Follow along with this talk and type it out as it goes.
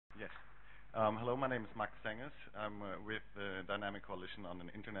Hello, my name is Senges. I'm with the Dynamic Coalition on an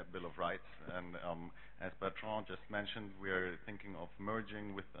Internet Bill of Rights, and as Bertrand just mentioned, we are thinking of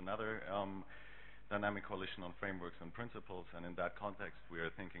merging with another Dynamic Coalition on Frameworks and Principles, and in that context, we are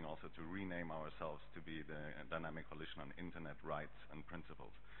thinking also to rename ourselves to be the Dynamic Coalition on Internet Rights and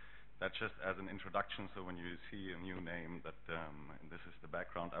Principles. That's just as an introduction, so when you see a new name, that this is the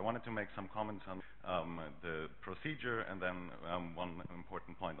background. I wanted to make some comments on the procedure and then one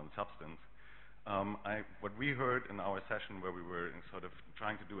important point on substance. What we heard in our session, where we were sort of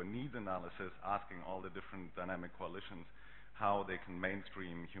trying to do a needs analysis, asking all the different dynamic coalitions how they can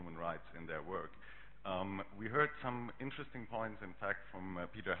mainstream human rights in their work. We heard some interesting points, in fact, from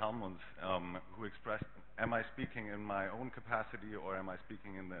Peter Helmunds, who expressed, am I speaking in my own capacity or am I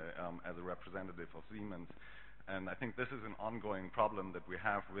speaking in the, as a representative of Siemens? And I think this is an ongoing problem that we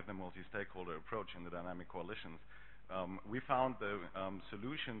have with the multi-stakeholder approach in the dynamic coalitions. We found the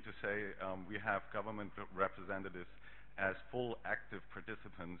solution to say we have government representatives as full active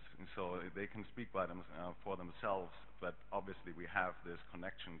participants, and so they can speak by for themselves, but obviously we have this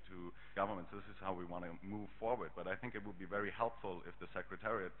connection to governments. This is how we want to move forward, but I think it would be very helpful if the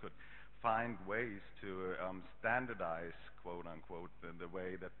Secretariat could find ways to standardize, quote unquote, the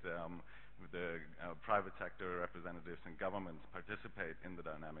way that the private sector representatives and governments participate in the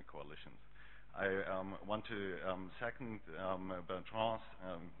dynamic coalitions. I want to second Bertrand's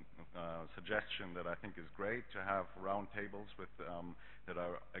suggestion that I think is great, to have round tables with that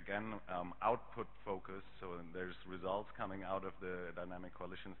are again output focused. So there's results coming out of the dynamic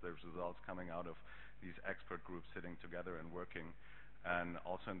coalitions. There's results coming out of these expert groups sitting together and working. And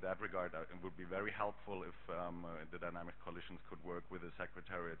also in that regard, it would be very helpful if the dynamic coalitions could work with the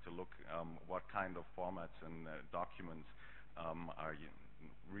Secretariat to look what kind of formats and documents are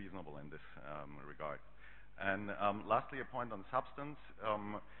reasonable in this regard. And lastly, a point on substance.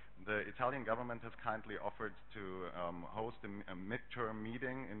 The Italian government has kindly offered to host a midterm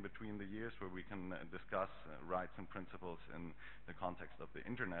meeting in between the years where we can discuss rights and principles in the context of the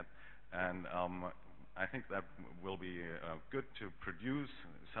Internet. And I think that will be good to produce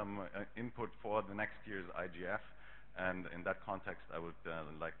some input for the next year's IGF. And in that context, I would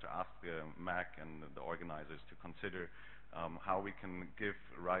like to ask MAC and the organizers to consider how we can give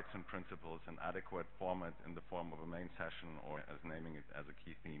rights and principles an adequate format in the form of a main session, or as naming it as a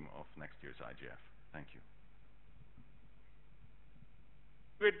key theme of next year's IGF. Thank you.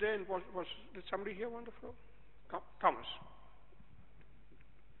 Wait, then, did somebody here want the floor? Thomas.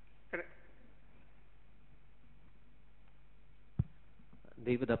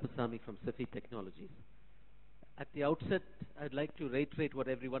 David Appasamy from Cefi Technologies. At the outset, I'd like to reiterate what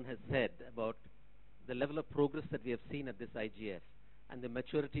everyone has said about the level of progress that we have seen at this IGF and the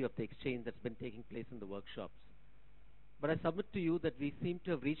maturity of the exchange that's been taking place in the workshops. But I submit to you that we seem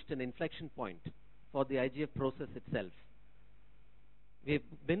to have reached an inflection point for the IGF process itself. We've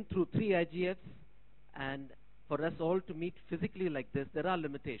been through 3 IGFs, and for us all to meet physically like this, there are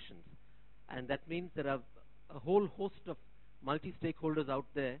limitations. And that means there are a whole host of multi-stakeholders out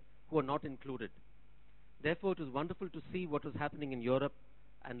there who are not included. Therefore, it was wonderful to see what was happening in Europe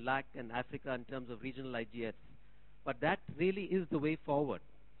and LAC and Africa in terms of regional IGFs. But that really is the way forward,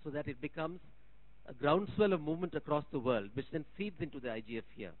 so that it becomes a groundswell of movement across the world, which then feeds into the IGF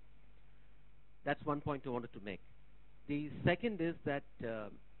here. That's one point I wanted to make. The second is that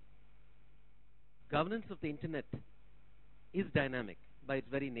governance of the Internet is dynamic by its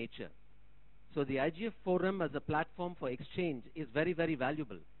very nature. So the IGF forum as a platform for exchange is very, very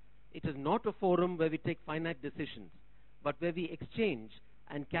valuable. It is not a forum where we take finite decisions, but where we exchange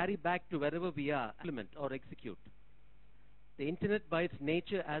and carry back to wherever we are, implement or execute. The Internet, by its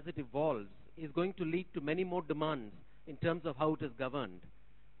nature as it evolves, is going to lead to many more demands in terms of how it is governed.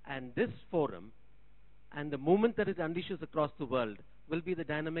 And this forum and the movement that it unleashes across the world will be the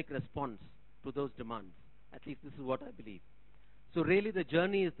dynamic response to those demands. At least this is what I believe. So really the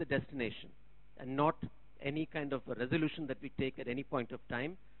journey is the destination, and not any kind of a resolution that we take at any point of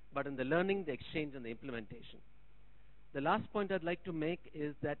time, but in the learning, the exchange, and the implementation. The last point I'd like to make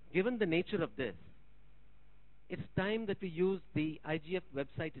is that given the nature of this, it's time that we use the IGF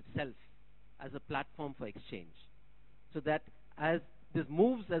website itself as a platform for exchange, so that as this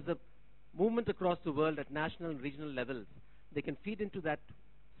moves as a movement across the world at national and regional levels, they can feed into that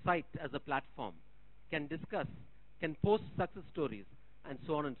site as a platform, can discuss, can post success stories, and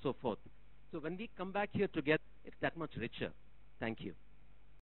so on and so forth. So when we come back here together, it's that much richer. Thank you.